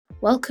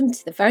Welcome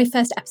to the very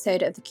first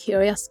episode of the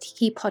Curiosity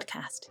Key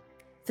podcast.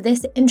 For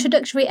this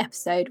introductory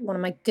episode, one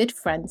of my good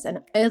friends and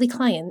early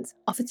clients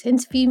offered to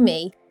interview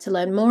me to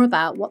learn more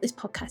about what this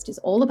podcast is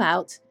all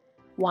about,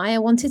 why I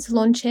wanted to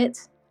launch it,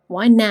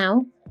 why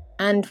now,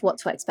 and what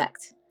to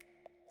expect.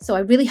 So I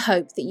really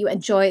hope that you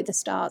enjoy the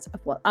start of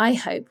what I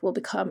hope will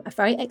become a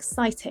very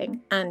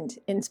exciting and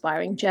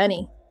inspiring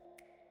journey.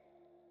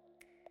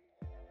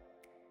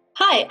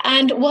 Hi,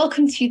 and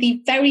welcome to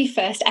the very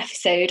first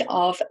episode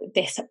of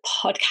this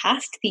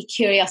podcast, The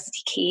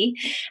Curiosity Key.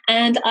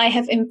 And I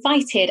have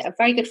invited a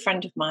very good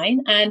friend of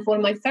mine and one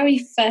of my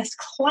very first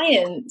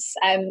clients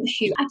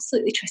who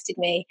absolutely trusted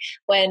me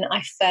when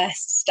I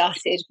first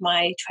started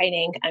my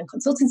training and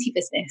consultancy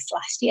business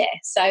last year.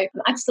 So I'm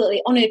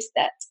absolutely honoured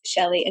that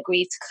Shelley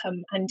agreed to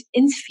come and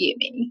interview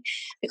me,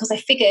 because I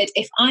figured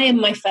if I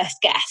am my first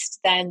guest,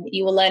 then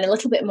you will learn a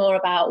little bit more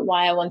about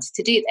why I wanted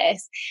to do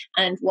this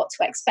and what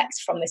to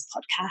expect from this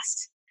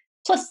podcast.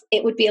 Plus,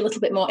 it would be a little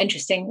bit more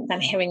interesting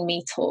than hearing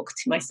me talk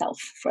to myself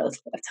for a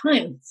little bit of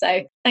time.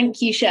 So thank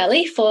you,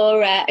 Shirley,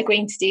 for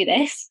agreeing to do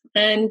this.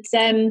 And do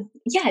you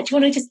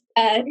want to just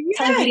tell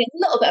everybody a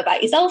little bit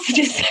about yourself,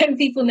 just so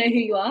people know who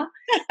you are?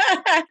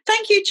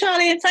 Thank you,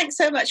 Charlie, and thanks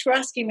so much for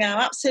asking me. I'm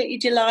absolutely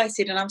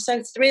delighted and I'm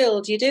so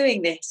thrilled you're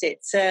doing this.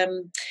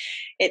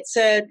 It's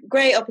a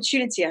great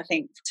opportunity, I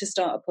think, to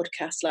start a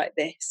podcast like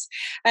this.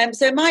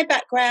 So my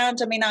background,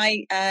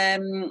 I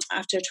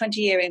after a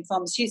 20-year in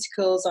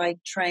pharmaceuticals, I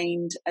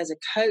trained as a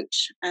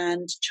coach,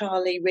 and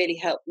Charlie really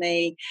helped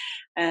me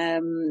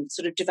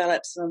sort of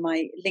develop some of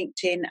my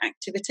LinkedIn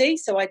activity.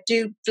 So I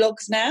do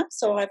vlogs now.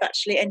 So I've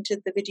actually entered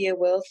the video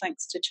world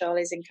thanks to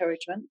Charlie's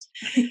encouragement.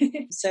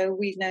 So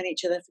we've known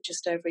each other for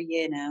just over a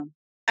year now.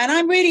 And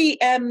I'm really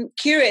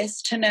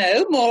curious to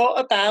know more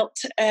about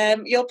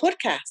your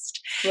podcast.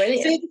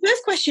 Brilliant. So the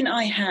first question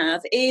I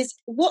have is,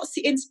 what's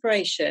the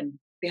inspiration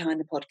behind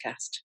the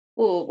podcast?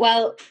 Oh,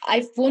 well,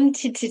 I've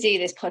wanted to do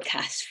this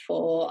podcast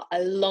for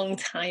a long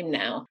time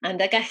now.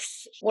 And I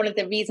guess one of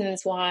the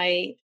reasons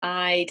why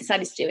I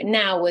decided to do it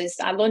now was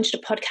I launched a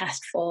podcast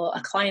for a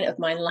client of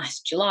mine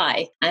last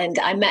July. And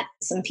I met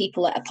some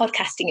people at a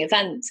podcasting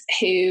event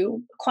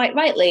who quite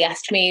rightly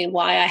asked me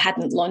why I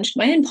hadn't launched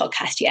my own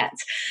podcast yet.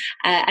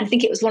 And I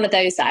think it was one of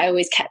those that I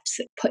always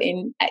kept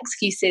putting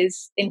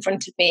excuses in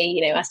front of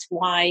me, as to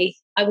why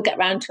I will get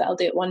around to it, I'll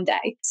do it one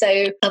day.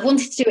 So I've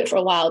wanted to do it for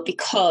a while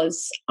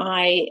because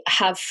I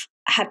have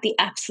had the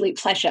absolute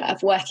pleasure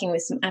of working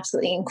with some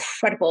absolutely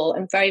incredible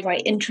and very,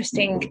 very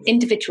interesting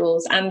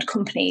individuals and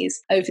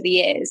companies over the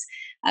years,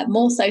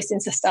 more so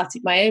since I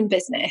started my own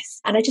business.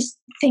 And I just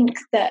think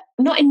that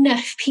not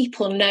enough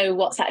people know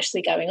what's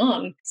actually going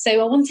on.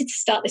 So I wanted to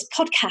start this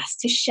podcast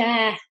to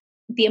share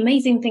the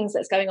amazing things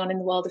that's going on in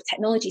the world of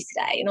technology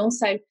today, and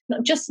also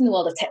not just in the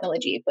world of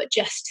technology, but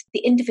just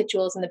the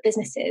individuals and the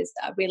businesses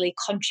that are really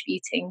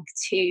contributing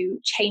to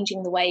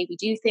changing the way we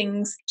do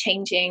things,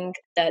 changing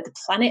the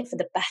planet for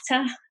the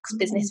better, because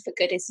business for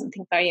good is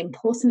something very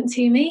important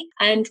to me.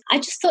 And I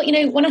just thought,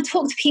 when I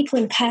talk to people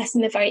in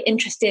person, they're very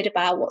interested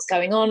about what's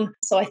going on.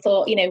 So I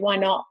thought, why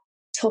not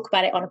talk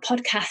about it on a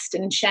podcast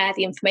and share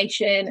the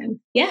information? And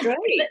Great.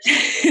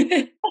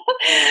 And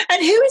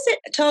who is it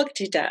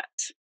targeted at?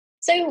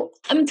 So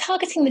I'm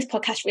targeting this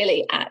podcast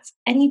really at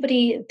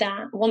anybody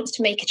that wants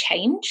to make a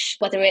change,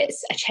 whether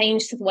it's a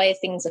change to the way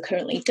things are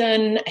currently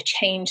done, a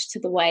change to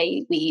the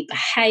way we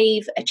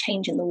behave, a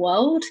change in the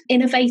world.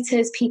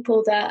 Innovators,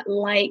 people that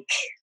like,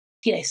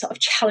 sort of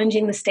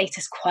challenging the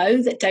status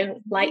quo, that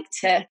don't like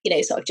to,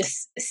 sort of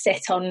just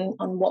sit on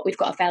what we've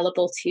got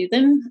available to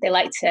them. They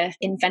like to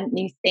invent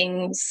new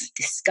things,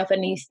 discover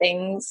new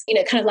things,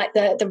 kind of like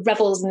the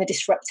rebels and the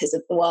disruptors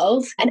of the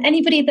world. And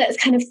anybody that's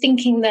kind of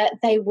thinking that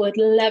they would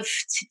love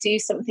to do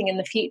something in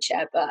the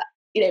future, but,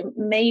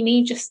 may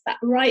need just that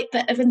right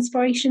bit of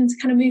inspiration to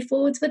kind of move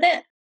forwards with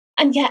it.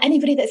 And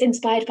anybody that's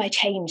inspired by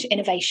change,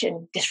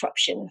 innovation,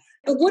 disruption.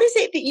 But what is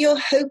it that you're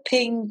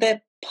hoping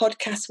the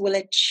podcast will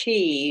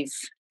achieve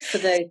for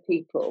those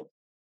people?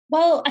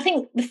 Well, I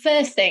think the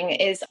first thing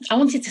is I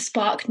wanted to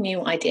spark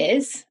new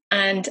ideas,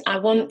 and I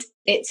want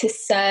it to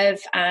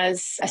serve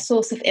as a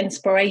source of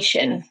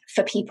inspiration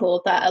for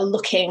people that are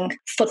looking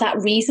for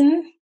that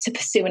reason to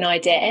pursue an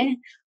idea,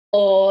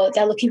 or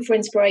they're looking for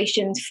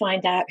inspiration to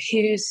find out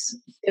who's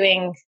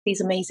doing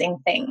these amazing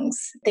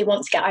things. They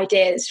want to get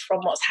ideas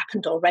from what's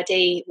happened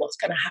already, what's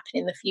going to happen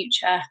in the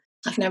future.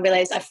 I've now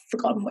realised I've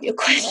forgotten what your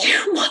question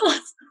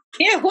was.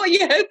 Yeah, what are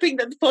you hoping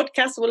that the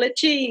podcast will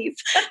achieve?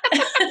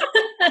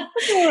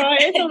 It's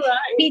all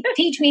right.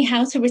 Teach me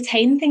how to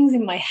retain things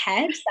in my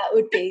head. That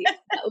would be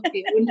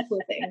a wonderful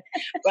thing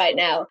right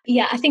now.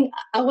 Yeah, I think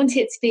I want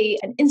it to be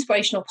an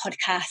inspirational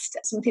podcast,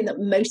 something that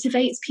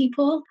motivates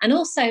people. And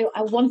also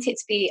I want it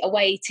to be a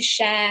way to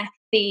share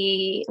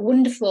the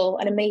wonderful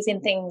and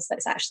amazing things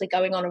that's actually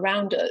going on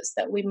around us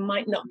that we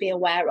might not be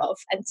aware of,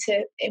 and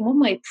to, in one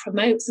way,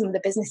 promote some of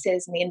the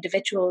businesses and the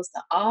individuals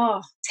that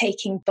are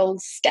taking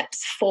bold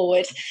steps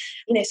forward,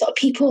 sort of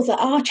people that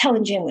are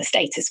challenging the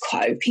status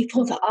quo,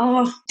 people that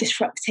are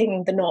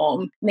disrupting the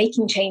norm,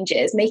 making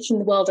changes, making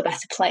the world a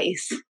better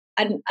place.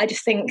 And I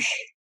think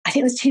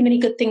there's too many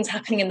good things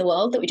happening in the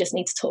world that we just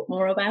need to talk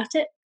more about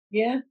it.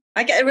 Yeah.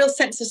 I get a real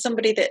sense of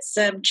somebody that's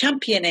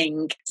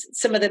championing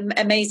some of the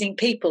amazing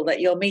people that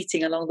you're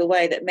meeting along the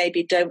way that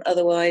maybe don't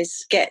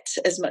otherwise get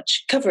as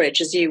much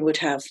coverage as you would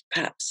have,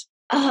 perhaps.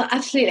 Oh,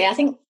 absolutely. I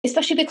think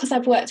especially because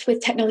I've worked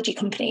with technology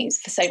companies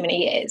for so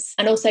many years,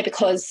 and also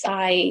because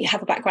I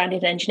have a background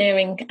in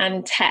engineering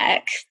and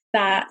tech,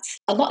 that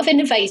a lot of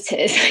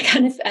innovators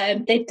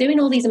they're doing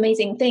all these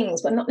amazing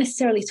things, but not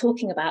necessarily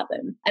talking about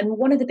them. And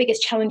one of the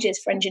biggest challenges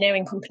for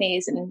engineering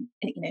companies and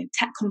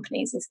tech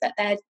companies is that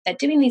they're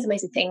doing these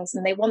amazing things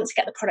and they want to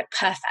get the product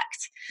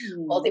perfect,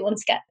 or they want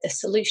to get the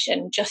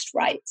solution just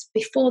right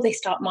before they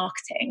start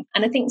marketing.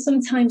 And I think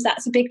sometimes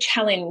that's a big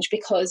challenge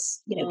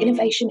because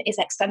innovation is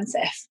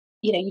expensive.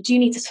 You do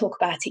need to talk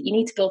about it. You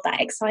need to build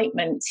that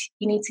excitement.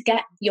 You need to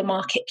get your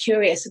market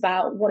curious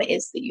about what it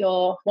is that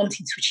you're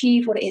wanting to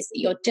achieve, what it is that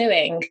you're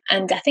doing.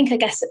 And I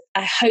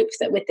hope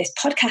that with this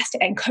podcast,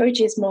 it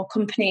encourages more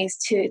companies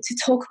to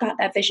talk about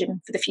their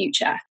vision for the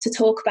future, to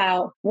talk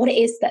about what it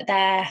is that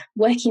they're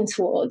working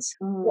towards,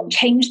 what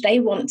change they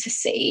want to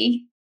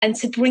see, and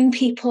to bring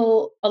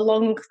people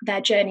along their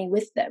journey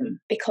with them,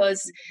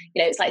 because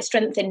it's like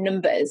strength in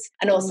numbers.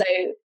 And also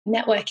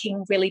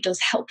networking really does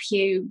help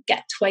you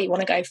get to where you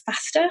want to go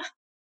faster.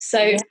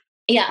 So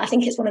I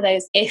think it's one of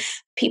those,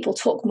 if people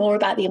talk more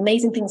about the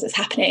amazing things that's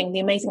happening, the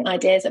amazing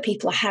ideas that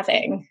people are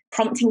having,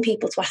 prompting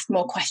people to ask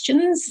more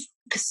questions,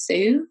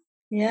 pursue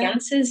the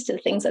answers to the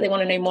things that they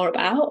want to know more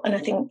about. And I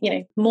think,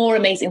 more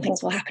amazing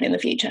things will happen in the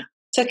future.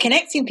 So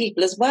connecting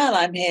people as well,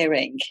 I'm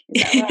hearing.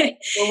 Is that right?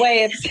 A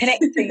way of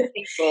connecting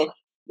people.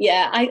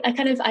 Yeah,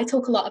 I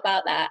talk a lot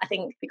about that. I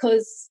think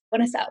because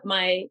when I set up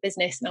my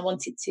business and I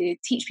wanted to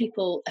teach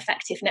people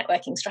effective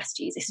networking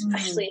strategies,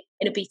 especially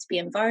in a B2B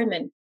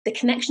environment, the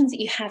connections that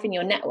you have in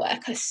your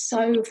network are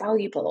so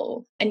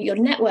valuable. And your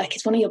network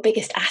is one of your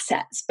biggest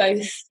assets,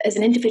 both as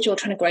an individual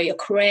trying to grow your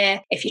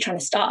career, if you're trying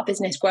to start a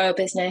business, grow a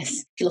business,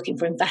 if you're looking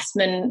for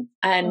investment.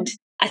 And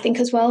I think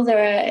as well,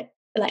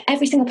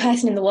 every single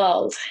person in the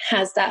world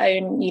has their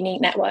own unique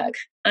network.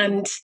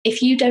 And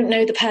if you don't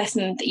know the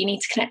person that you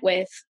need to connect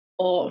with,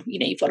 or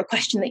you've got a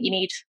question that you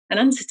need an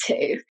answer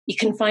to, you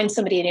can find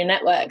somebody in your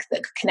network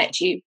that could connect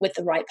you with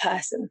the right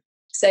person.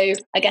 So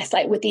I guess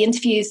with the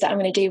interviews that I'm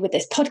going to do with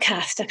this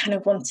podcast, I kind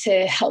of want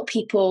to help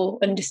people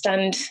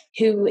understand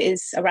who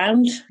is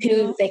around,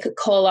 who they could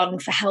call on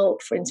for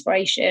help, for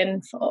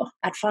inspiration, for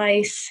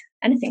advice,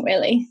 anything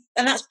really.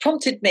 And that's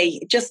prompted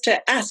me just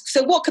to ask,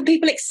 so what can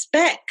people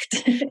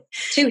expect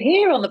to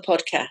hear on the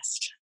podcast?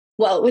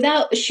 Well,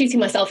 without shooting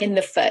myself in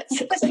the foot,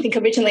 because I think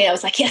originally I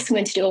was like, yes, I'm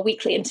going to do a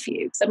weekly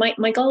interview. So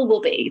my goal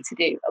will be to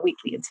do a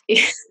weekly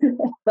interview,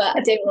 but I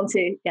don't want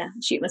to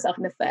shoot myself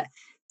in the foot.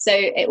 So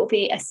it will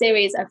be a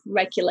series of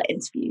regular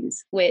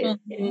interviews with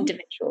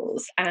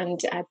individuals and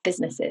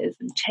businesses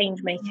and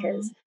change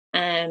makers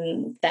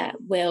that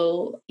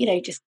will,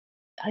 just,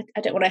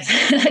 I don't want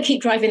to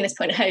keep driving this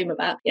point home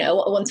about, I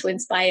want to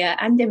inspire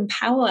and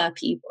empower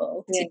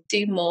people to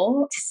do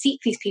more, to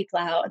seek these people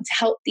out and to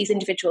help these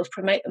individuals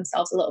promote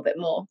themselves a little bit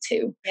more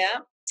too. Yeah.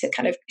 To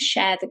kind of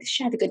share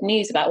the good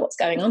news about what's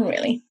going on,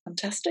 really.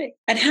 Fantastic.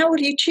 And how would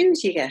you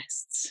choose your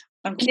guests?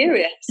 I'm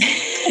curious.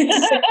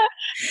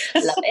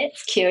 Love it.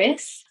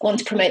 Curious. I want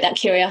to promote that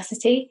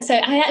curiosity. So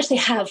I actually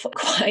have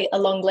quite a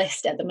long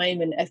list at the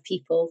moment of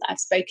people that I've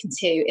spoken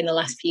to in the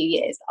last few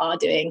years that are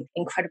doing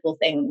incredible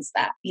things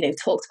that,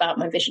 talked about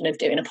my vision of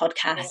doing a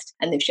podcast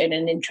and they've shown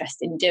an interest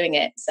in doing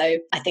it. So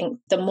I think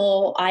the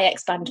more I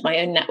expand my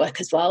own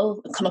network as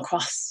well and come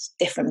across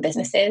different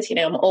businesses,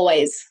 I'm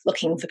always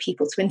looking for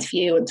people to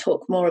interview and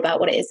talk more about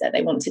what it is that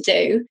they want to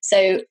do.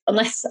 So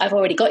unless I've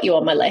already got you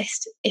on my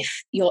list,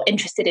 if you're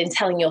interested in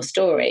telling your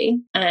story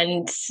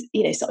and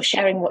sort of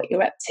sharing what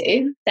you're up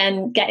to,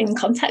 then get in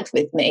contact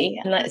with me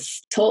and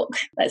let's talk,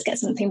 let's get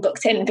something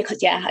booked in,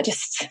 because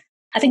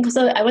I think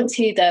also I went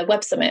to the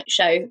Web Summit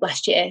show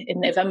last year in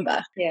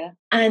November,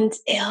 and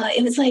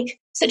it was like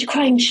such a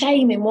crying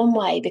shame in one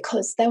way,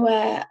 because there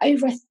were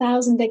over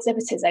 1,000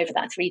 exhibitors over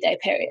that 3-day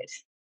period.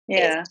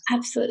 It's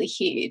absolutely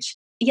huge,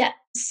 yet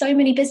so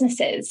many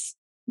businesses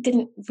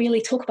didn't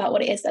really talk about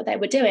what it is that they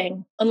were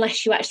doing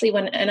unless you actually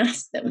went and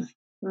asked them.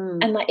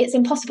 And it's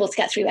impossible to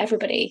get through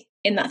everybody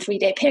in that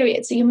 3-day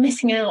period. So you're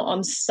missing out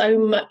on so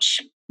much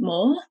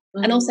more.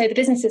 And also the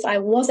businesses I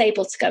was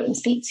able to go and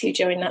speak to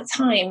during that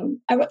time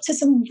are up to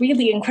some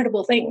really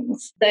incredible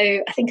things. So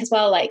I think as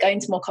well, going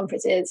to more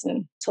conferences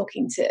and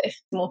talking to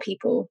more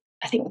people,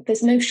 I think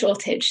there's no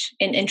shortage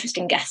in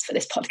interesting guests for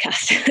this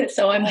podcast.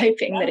 So I'm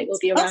hoping that it will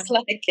be around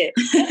like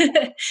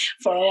it.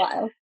 for a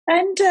while.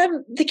 And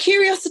the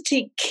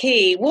Curiosity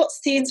Key,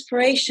 what's the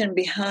inspiration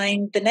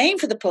behind the name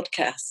for the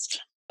podcast?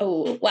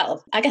 Oh,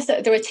 well, I guess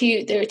there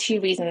are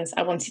two reasons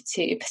I wanted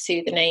to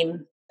pursue the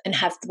name and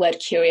have the word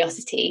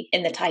curiosity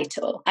in the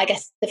title. I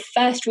guess the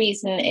first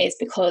reason is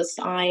because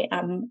I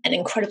am an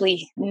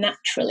incredibly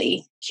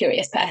naturally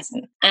curious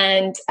person.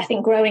 And I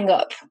think growing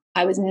up,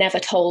 I was never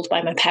told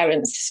by my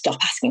parents to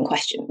stop asking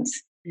questions.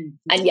 Mm-hmm.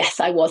 And yes,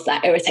 I was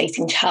that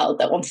irritating child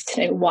that wanted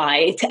to know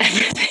why to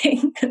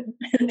everything.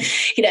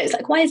 It's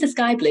like, why is the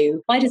sky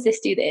blue? Why does this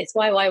do this?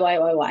 Why?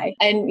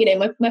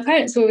 And, my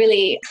parents were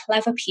really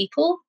clever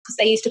people because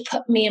they used to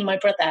put me and my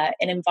brother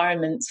in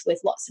environments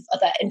with lots of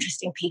other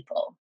interesting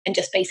people and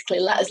just basically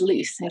let us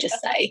loose and just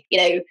say,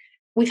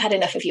 we've had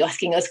enough of you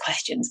asking us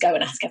questions. Go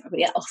and ask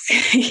everybody else.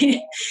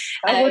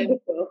 How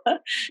wonderful.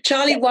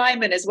 Charlie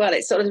Wyman as well.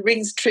 It sort of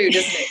rings true,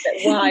 doesn't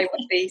it? That why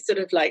would be sort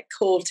of like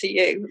called to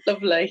you.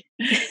 Lovely.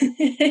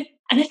 And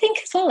I think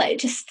as well,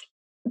 just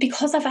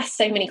because I've asked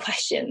so many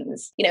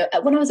questions,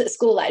 when I was at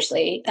school,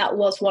 actually, that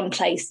was one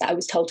place that I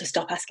was told to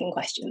stop asking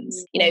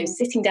questions.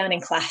 Sitting down in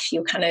class,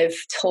 you're kind of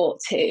taught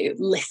to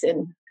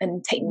listen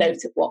and take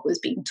note of what was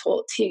being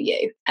taught to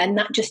you. And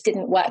that just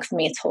didn't work for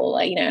me at all.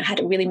 I had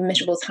a really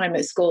miserable time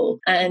at school.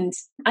 And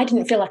I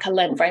didn't feel like I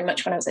learned very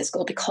much when I was at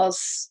school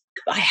because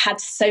I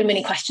had so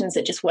many questions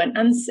that just weren't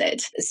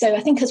answered. So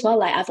I think as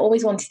well, I've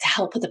always wanted to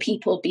help other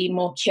people be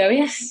more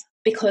curious,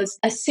 because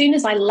as soon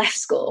as I left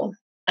school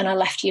and I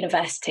left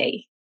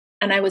university,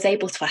 and I was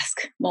able to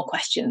ask more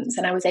questions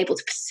and I was able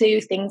to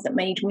pursue things that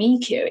made me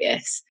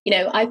curious.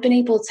 I've been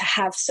able to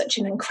have such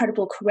an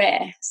incredible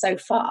career so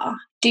far,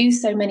 do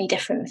so many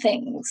different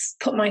things,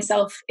 put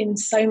myself in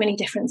so many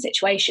different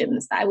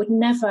situations that I would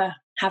never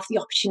have the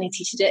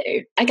opportunity to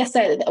do. I guess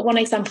one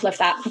example of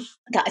that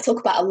I talk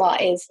about a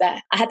lot is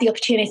that I had the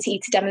opportunity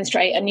to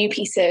demonstrate a new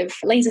piece of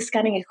laser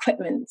scanning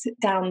equipment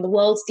down the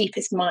world's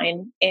deepest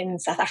mine in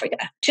South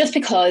Africa, just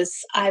because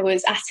I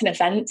was at an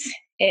event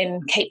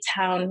in Cape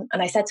Town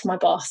and I said to my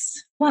boss,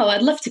 wow,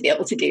 I'd love to be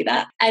able to do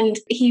that. And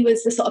he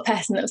was the sort of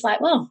person that was like,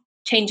 well,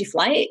 change your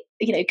flight,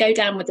 go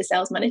down with the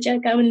sales manager,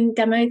 go and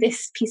demo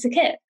this piece of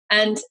kit.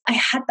 And I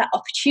had that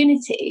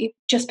opportunity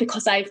just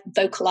because I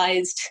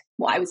vocalized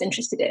what I was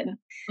interested in.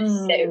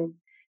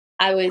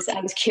 I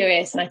was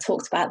curious and I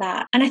talked about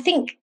that. And I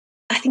think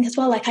as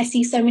well, I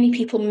see so many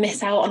people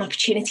miss out on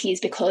opportunities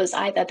because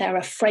either they're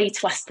afraid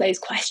to ask those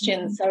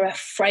questions, they're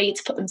afraid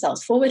to put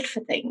themselves forward for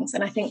things.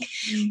 And I think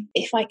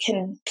if I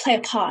can play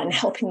a part in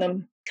helping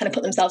them kind of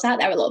put themselves out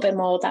there a little bit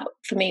more, that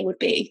for me would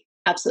be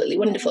absolutely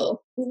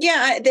wonderful.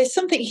 Yeah, there's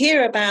something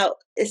here about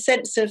a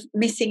sense of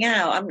missing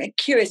out. I'm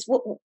curious,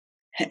 what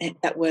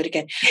that word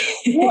again.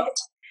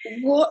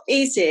 What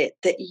is it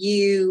that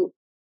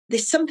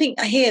there's something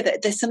I hear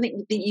that there's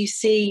something that you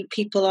see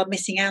people are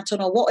missing out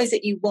on, or what is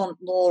it you want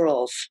more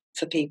of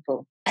for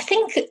people? I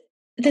think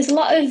there's a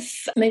lot of,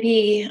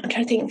 maybe I'm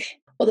trying to think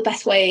what the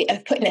best way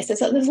of putting this is.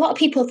 There's a lot of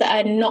people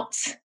that are not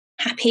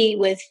happy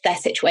with their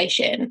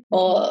situation,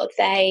 or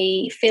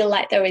they feel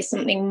like there is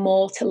something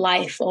more to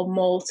life or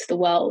more to the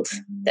world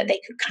that they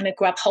could kind of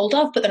grab hold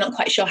of, but they're not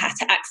quite sure how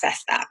to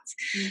access that.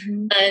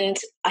 And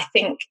I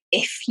think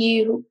if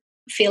you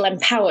feel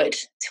empowered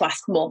to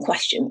ask more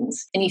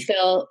questions and you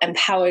feel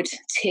empowered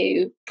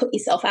to put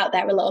yourself out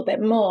there a little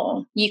bit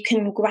more, you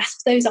can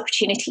grasp those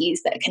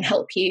opportunities that can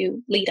help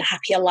you lead a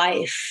happier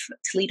life,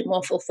 to lead a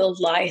more fulfilled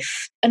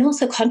life, and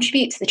also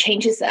contribute to the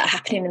changes that are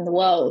happening in the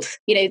world.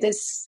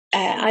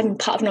 I'm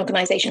part of an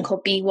organisation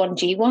called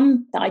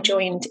B1G1 that I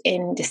joined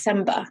in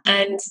December.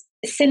 And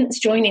since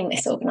joining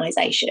this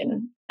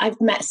organisation,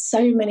 I've met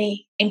so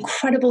many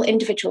incredible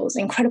individuals,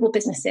 incredible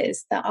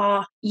businesses that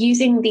are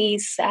using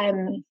these.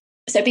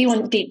 So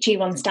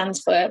B1G1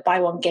 stands for Buy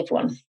One, Give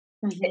One.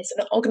 It's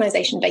an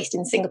organisation based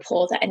in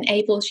Singapore that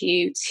enables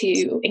you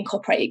to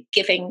incorporate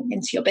giving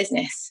into your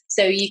business.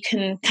 So you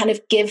can kind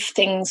of give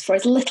things for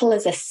as little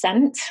as a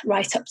cent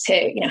right up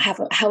to,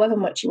 however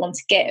much you want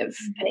to give.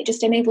 And it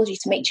just enables you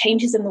to make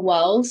changes in the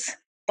world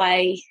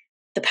by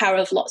the power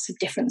of lots of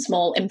different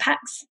small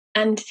impacts.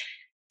 And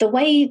the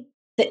way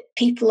that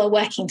people are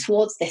working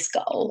towards this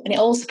goal, and it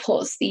all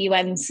supports the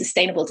UN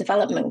Sustainable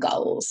Development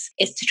Goals,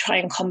 is to try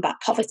and combat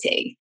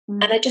poverty.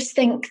 And I just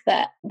think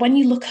that when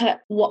you look at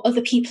what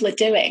other people are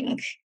doing,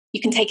 you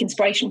can take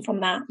inspiration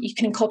from that. You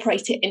can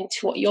incorporate it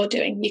into what you're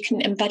doing. You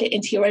can embed it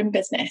into your own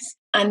business.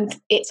 And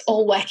it's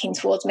all working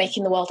towards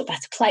making the world a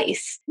better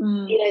place.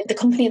 The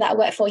company that I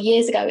worked for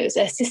years ago, it was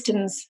a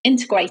systems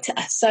integrator.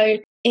 So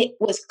it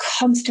was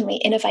constantly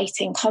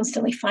innovating,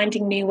 constantly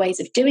finding new ways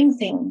of doing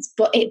things,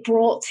 but it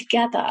brought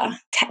together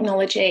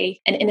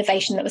technology and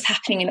innovation that was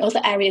happening in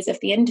other areas of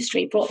the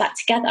industry, brought that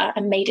together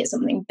and made it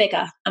something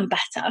bigger and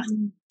better.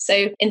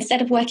 So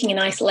instead of working in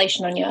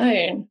isolation on your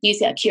own, use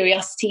that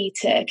curiosity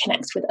to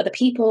connect with other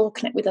people,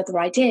 connect with other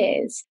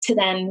ideas, to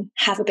then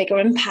have a bigger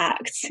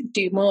impact,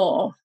 do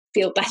more,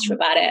 feel better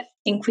about it,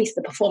 increase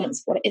the performance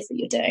of what it is that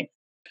you're doing.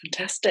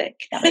 Fantastic.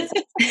 That makes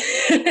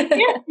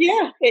sense.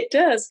 Yeah, it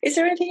does. Is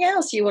there anything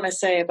else you want to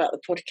say about the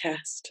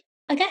podcast?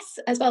 I guess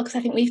as well, because I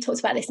think we've talked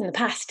about this in the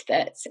past,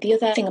 that the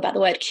other thing about the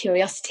word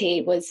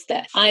curiosity was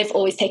that I've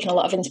always taken a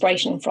lot of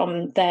inspiration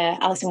from the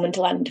Alice in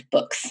Wonderland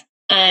books.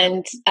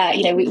 And,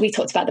 we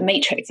talked about the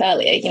Matrix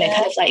earlier,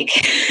 kind of like,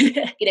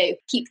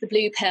 keep the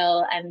blue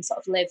pill and sort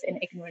of live in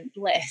ignorant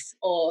bliss,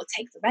 or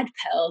take the red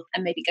pill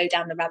and maybe go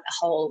down the rabbit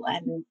hole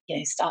and,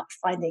 start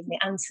finding the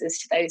answers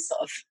to those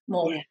sort of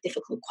more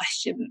difficult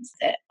questions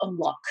that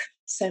unlock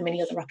so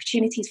many other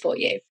opportunities for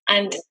you.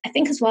 And I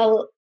think as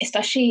well,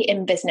 especially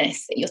in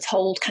business, that you're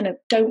told kind of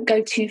don't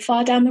go too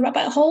far down the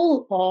rabbit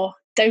hole, or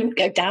don't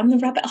go down the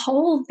rabbit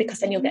hole because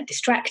then you'll get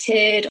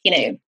distracted.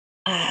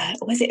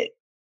 Was it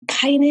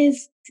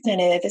pioneers? No,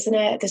 there's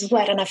a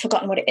word and I've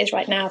forgotten what it is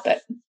right now,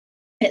 but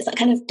it's like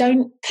kind of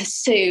don't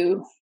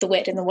pursue the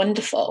weird and the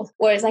wonderful.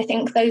 Whereas I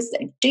think those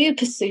that do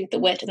pursue the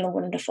weird and the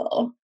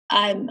wonderful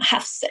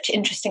have such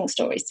interesting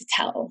stories to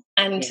tell,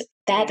 and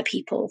they're the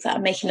people that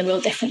are making the real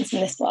difference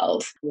in this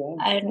world.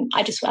 And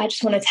I just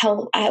want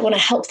to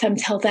help them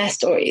tell their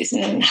stories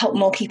and help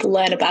more people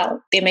learn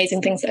about the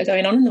amazing things that are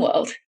going on in the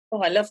world.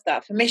 Oh, I love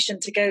that. Permission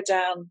to go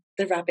down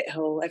the rabbit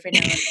hole every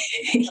now and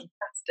then.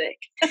 Fantastic.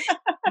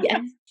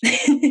 Yeah.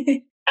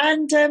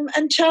 And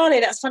Charlie,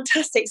 that's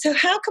fantastic. So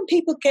how can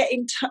people get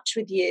in touch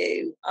with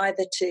you,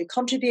 either to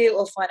contribute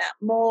or find out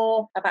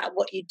more about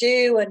what you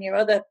do and your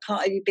other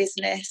part of your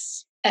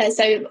business?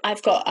 So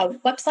I've got a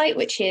website,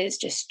 which is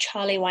just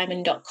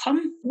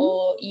charliewyman.com,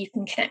 or you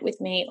can connect with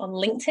me on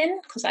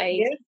LinkedIn, because I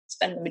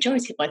spend the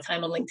majority of my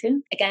time on LinkedIn.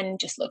 Again,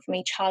 just look for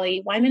me,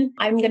 Charlie Wyman.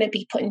 I'm going to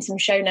be putting some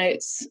show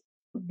notes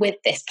with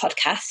this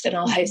podcast, and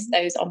I'll host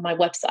those on my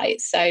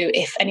website. So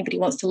if anybody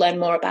wants to learn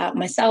more about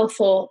myself,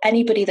 or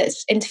anybody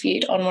that's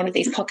interviewed on one of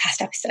these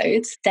podcast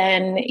episodes,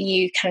 then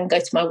you can go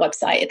to my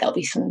website. There'll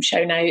be some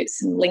show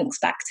notes and links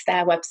back to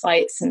their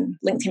websites and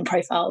LinkedIn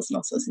profiles and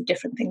all sorts of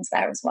different things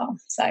there as well.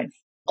 So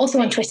also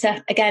on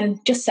Twitter, again,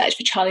 just search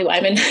for Charlie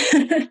Wyman.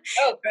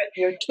 Oh, great.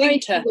 You're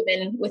Twitter.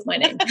 Women with my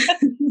name.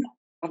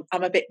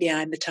 I'm a bit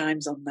behind the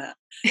times on that.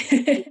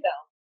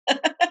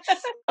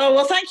 Oh,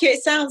 well, thank you.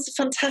 It sounds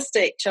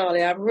fantastic,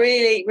 Charlie. I'm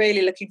really,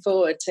 really looking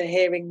forward to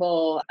hearing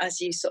more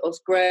as you sort of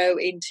grow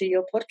into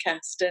your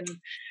podcast. And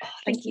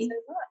thank you so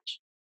much.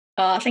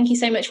 Thank you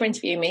so much for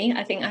interviewing me.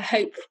 I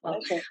hope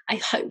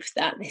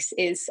that this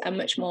is a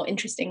much more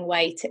interesting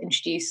way to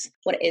introduce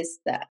what it is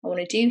that I want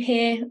to do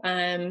here,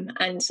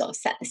 and sort of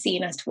set the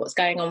scene as to what's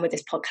going on with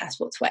this podcast,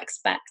 what to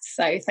expect.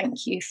 So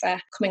thank you for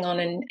coming on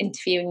and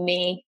interviewing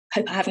me.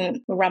 Hope I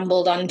haven't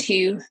rambled on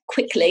too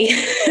quickly.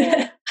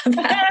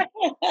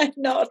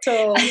 Not at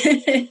all. I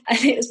think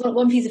it's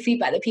one piece of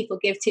feedback that people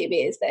give to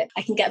me is that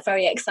I can get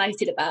very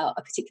excited about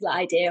a particular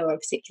idea or a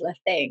particular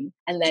thing,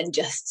 and then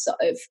just sort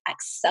of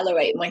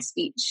accelerate my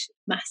speech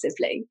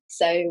massively.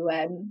 So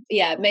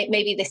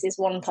maybe this is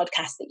one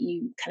podcast that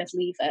you kind of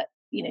leave at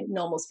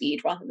normal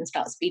speed rather than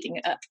start speeding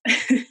it up.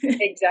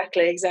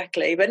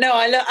 Exactly. But no,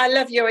 I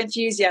love your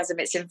enthusiasm.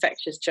 It's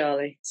infectious,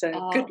 Charlie. So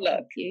good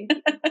luck. Thank you.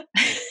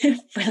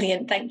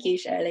 Brilliant. Thank you,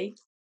 Shirley.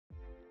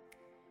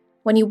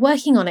 When you're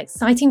working on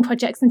exciting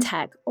projects in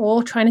tech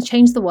or trying to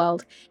change the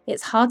world,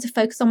 it's hard to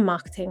focus on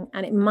marketing,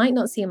 and it might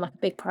not seem like a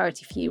big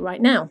priority for you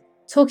right now.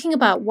 Talking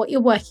about what you're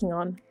working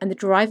on and the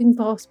driving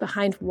force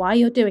behind why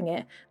you're doing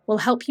it will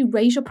help you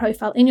raise your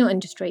profile in your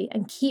industry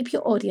and keep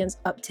your audience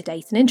up to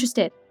date and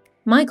interested.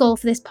 My goal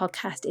for this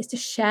podcast is to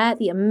share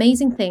the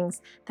amazing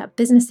things that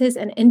businesses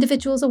and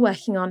individuals are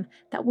working on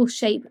that will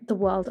shape the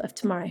world of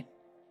tomorrow.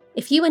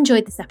 If you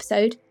enjoyed this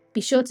episode, be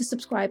sure to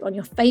subscribe on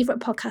your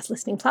favourite podcast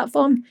listening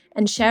platform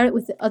and share it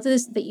with the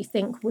others that you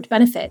think would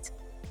benefit.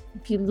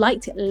 If you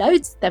liked it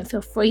loads, then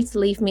feel free to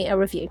leave me a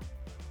review.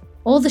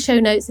 All the show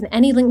notes and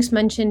any links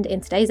mentioned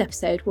in today's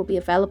episode will be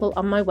available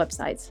on my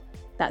website.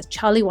 That's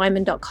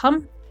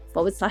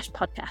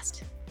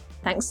charliewyman.com/podcast.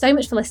 Thanks so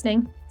much for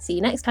listening. See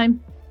you next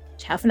time.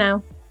 Ciao for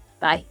now.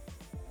 Bye.